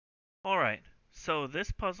Alright, so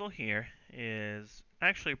this puzzle here is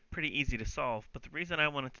actually pretty easy to solve, but the reason I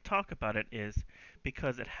wanted to talk about it is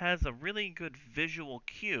because it has a really good visual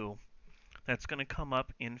cue that's going to come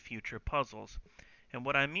up in future puzzles. And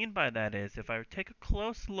what I mean by that is if I take a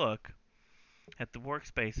close look at the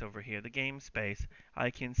workspace over here, the game space, I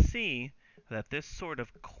can see that this sort of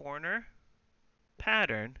corner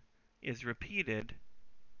pattern is repeated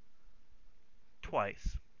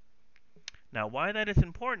twice. Now, why that is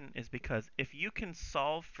important is because if you can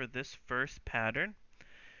solve for this first pattern,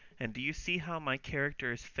 and do you see how my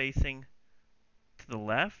character is facing to the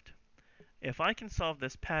left? If I can solve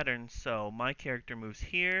this pattern so my character moves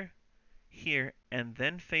here, here, and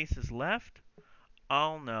then faces left,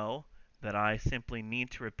 I'll know that I simply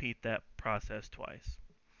need to repeat that process twice.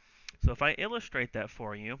 So if I illustrate that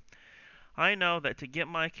for you, I know that to get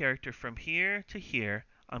my character from here to here,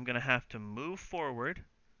 I'm going to have to move forward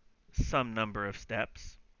some number of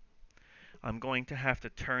steps. I'm going to have to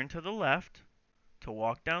turn to the left to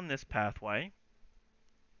walk down this pathway,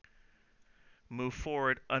 move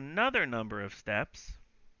forward another number of steps,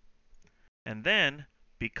 and then,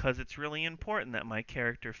 because it's really important that my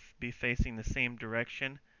character be facing the same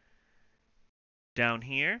direction down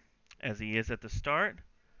here as he is at the start,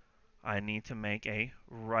 I need to make a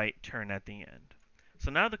right turn at the end.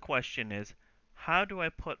 So now the question is, how do I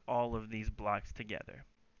put all of these blocks together?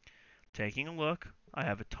 Taking a look, I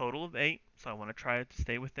have a total of 8, so I want to try to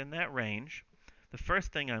stay within that range. The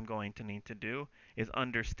first thing I'm going to need to do is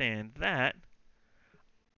understand that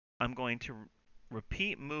I'm going to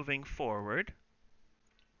repeat moving forward.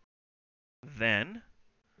 Then,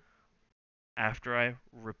 after I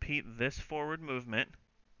repeat this forward movement,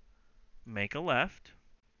 make a left.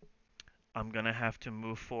 I'm going to have to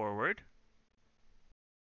move forward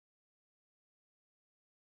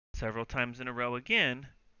several times in a row again,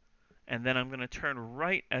 and then I'm going to turn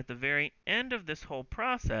right at the very end of this whole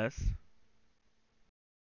process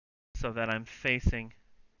so that I'm facing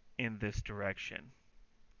in this direction.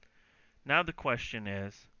 Now the question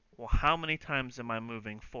is, well, how many times am I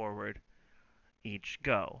moving forward each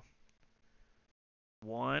go?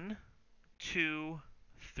 1, 2,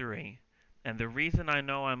 3. And the reason I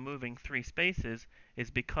know I'm moving 3 spaces is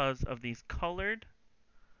because of these colored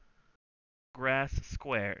grass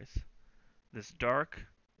squares. This dark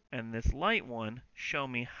and this light one show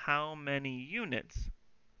me how many units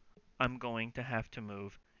I'm going to have to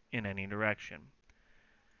move in any direction.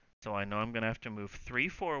 So I know I'm going to have to move 3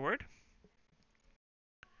 forward,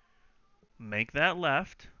 make that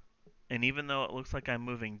left, and even though it looks like I'm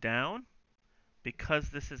moving down, because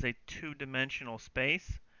this is a two-dimensional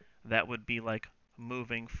space, that would be like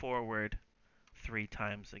moving forward 3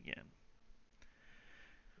 times again.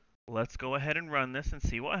 Let's go ahead and run this and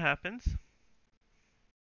see what happens.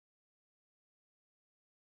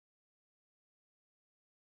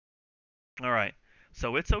 Alright,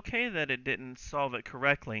 so it's okay that it didn't solve it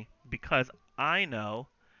correctly because I know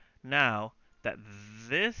now that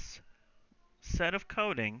this set of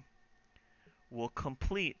coding will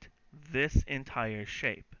complete this entire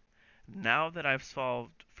shape. Now that I've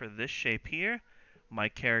solved for this shape here, my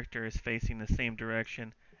character is facing the same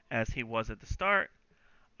direction as he was at the start.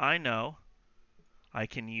 I know I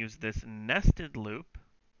can use this nested loop,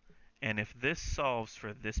 and if this solves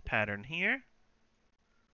for this pattern here,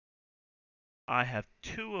 I have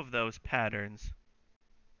 2 of those patterns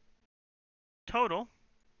total.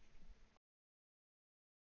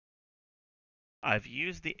 I've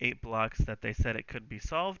used the 8 blocks that they said it could be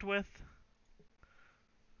solved with,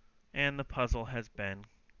 and the puzzle has been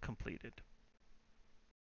completed.